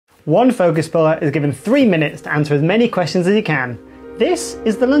One focus puller is given 3 minutes to answer as many questions as he can. This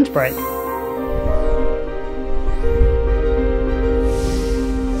is the lunch break.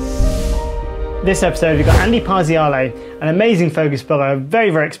 This episode we've got Andy Parziale, an amazing focus puller, a very,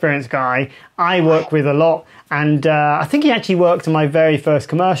 very experienced guy I work with a lot, and I think he actually worked on my very first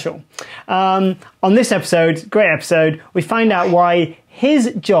commercial. On this episode, great episode, we find out why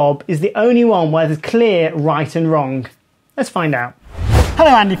his job is the only one where there's clear right and wrong. Let's find out.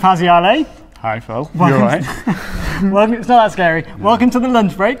 Hello Andy Parziale. Hi Phil, Welcome. you alright? Welcome, it's not that scary. No. Welcome to the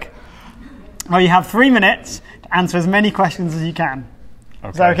lunch break, where you have 3 minutes to answer as many questions as you can. Okay.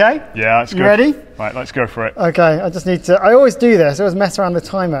 Is that okay? Yeah, that's good. You ready? Right, let's go for it. Okay, I just need to, I always do this, I always mess around the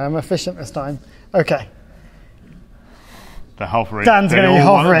timer, I'm efficient this time. Okay. They're hovering. Dan's going to be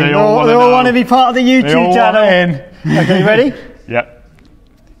hovering. They all want to be part of the YouTube channel. Okay, you ready? Yep.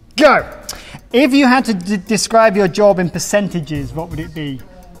 Go! If you had to describe your job in percentages, what would it be?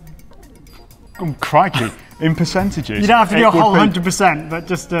 Crikey, in percentages? You don't have to do a whole 100%, but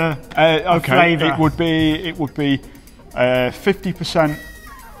just a flavour. It would be 50%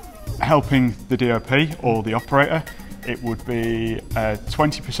 helping the DOP or the operator. It would be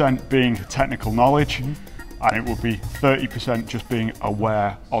 20% being technical knowledge, and it would be 30% just being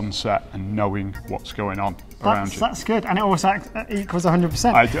aware on set and knowing what's going on around you. That's good, and it also equals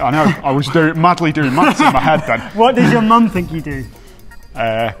 100%. I know, I was madly doing maths in my head then. What does your mum think you do?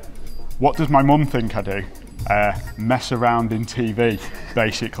 What does my mum think I do? Mess around in TV,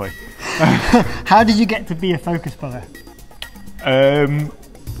 basically. How did you get to be a focus puller?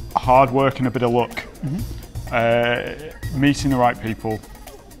 Hard work and a bit of luck. Meeting the right people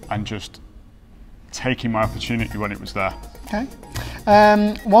and just taking my opportunity when it was there. Okay.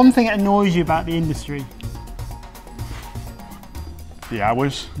 One thing that annoys you about the industry? The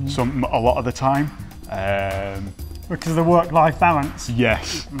hours, a lot of the time. Because of the work-life balance?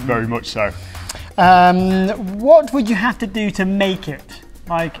 Yes, very much so. What would you have to do to make it?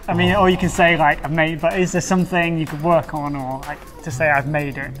 Like, I mean, or you can say like, I've made, but is there something you could work on, or like to say I've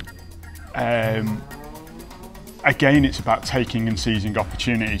made it? Again, it's about taking and seizing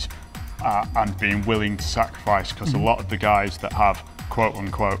opportunities and being willing to sacrifice, because a lot of the guys that have quote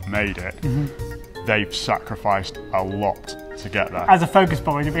unquote made it, they've sacrificed a lot to get there. As a focus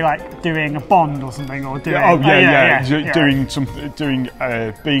puller, it'd be like doing a Bond or something, or doing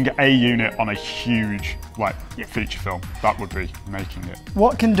being a unit on a huge feature film. That would be making it.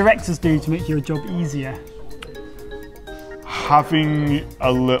 What can directors do to make your job easier? Having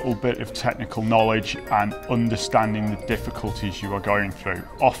a little bit of technical knowledge and understanding the difficulties you are going through.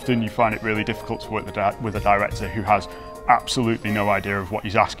 Often you find it really difficult to work with a director who has absolutely no idea of what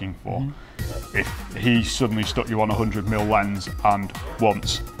he's asking for. If he suddenly stuck you on a 100mm lens and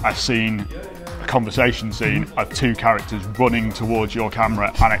wants a conversation scene of two characters running towards your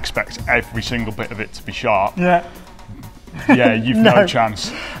camera and expects every single bit of it to be sharp, you've no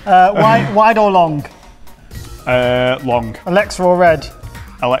chance. Wide or long? Long. Alexa or red?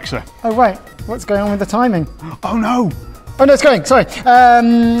 Alexa. Oh right, what's going on with the timing? Oh no! Oh no, it's going, sorry.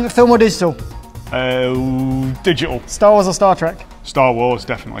 Film or digital? Digital. Star Wars or Star Trek? Star Wars,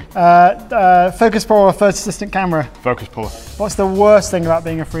 definitely. Focus puller or first assistant camera? Focus puller. What's the worst thing about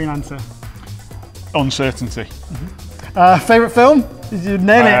being a freelancer? Uncertainty. Favourite film? You're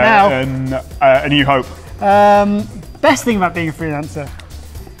nailing it now. A New Hope. Best thing about being a freelancer?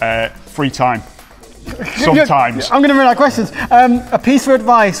 Free time. Sometimes. I'm going to run out of questions. A piece of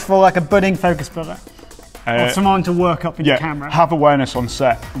advice for like a budding focus puller? Or someone to work up in your camera? Have awareness on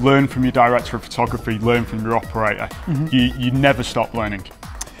set. Learn from your director of photography. Learn from your operator. You never stop learning.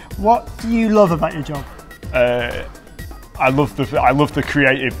 What do you love about your job? I love the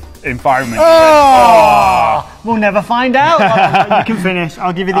creative environment. We'll never find out. You can finish.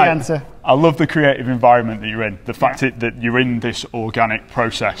 I'll give you the answer. I love the creative environment that you're in. The fact that you're in this organic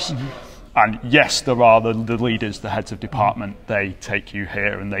process. And yes, there are the leaders, the heads of department. They take you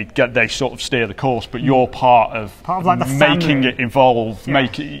here and they sort of steer the course. But you're part of like the making it evolve.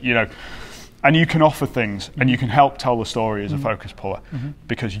 Make it, and you can offer things and you can help tell the story as a focus puller,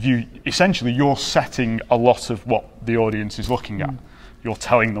 because you're setting a lot of what the audience is looking at. You're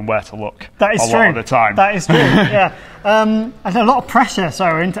telling them where to look. That is a lot of the time. That is true. Yeah. And a lot of pressure.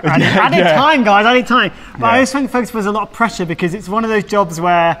 Sorry, added time, guys. Added time. But I always think focus pullers a lot of pressure, because it's one of those jobs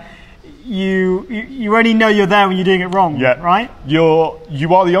where you only know you're there when you're doing it wrong, right? You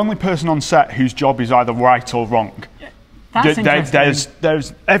are the only person on set whose job is either right or wrong. That's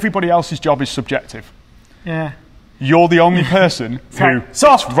interesting. Everybody else's job is subjective. Yeah. You're the only person who it's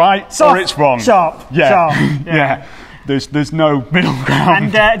right or it's wrong. Sharp. Yeah. There's no middle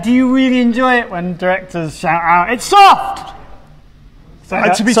ground. And do you really enjoy it when directors shout out, "It's soft"?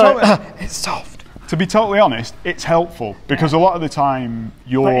 It's soft. To be totally honest, it's helpful because a lot of the time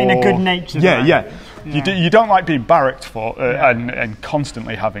you're but in a good natured way. Yeah. You don't like being barracked for and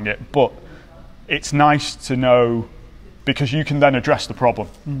constantly having it, but it's nice to know because you can then address the problem.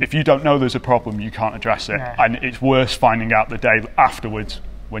 If you don't know there's a problem, you can't address it, and it's worse finding out the day afterwards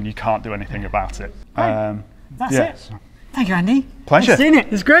when you can't do anything about it. That's it. Thank you, Andy. Pleasure. I've seen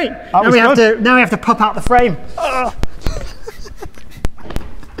it. It's great. Now we have to pop out the frame.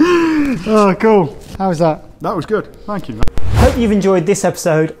 Oh, cool. How was that? That was good. Thank you. Hope you've enjoyed this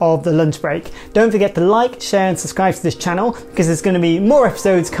episode of The Lunch Break. Don't forget to like, share and subscribe to this channel because there's going to be more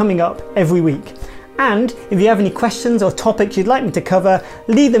episodes coming up every week. And if you have any questions or topics you'd like me to cover,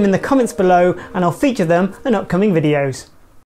 leave them in the comments below and I'll feature them in upcoming videos.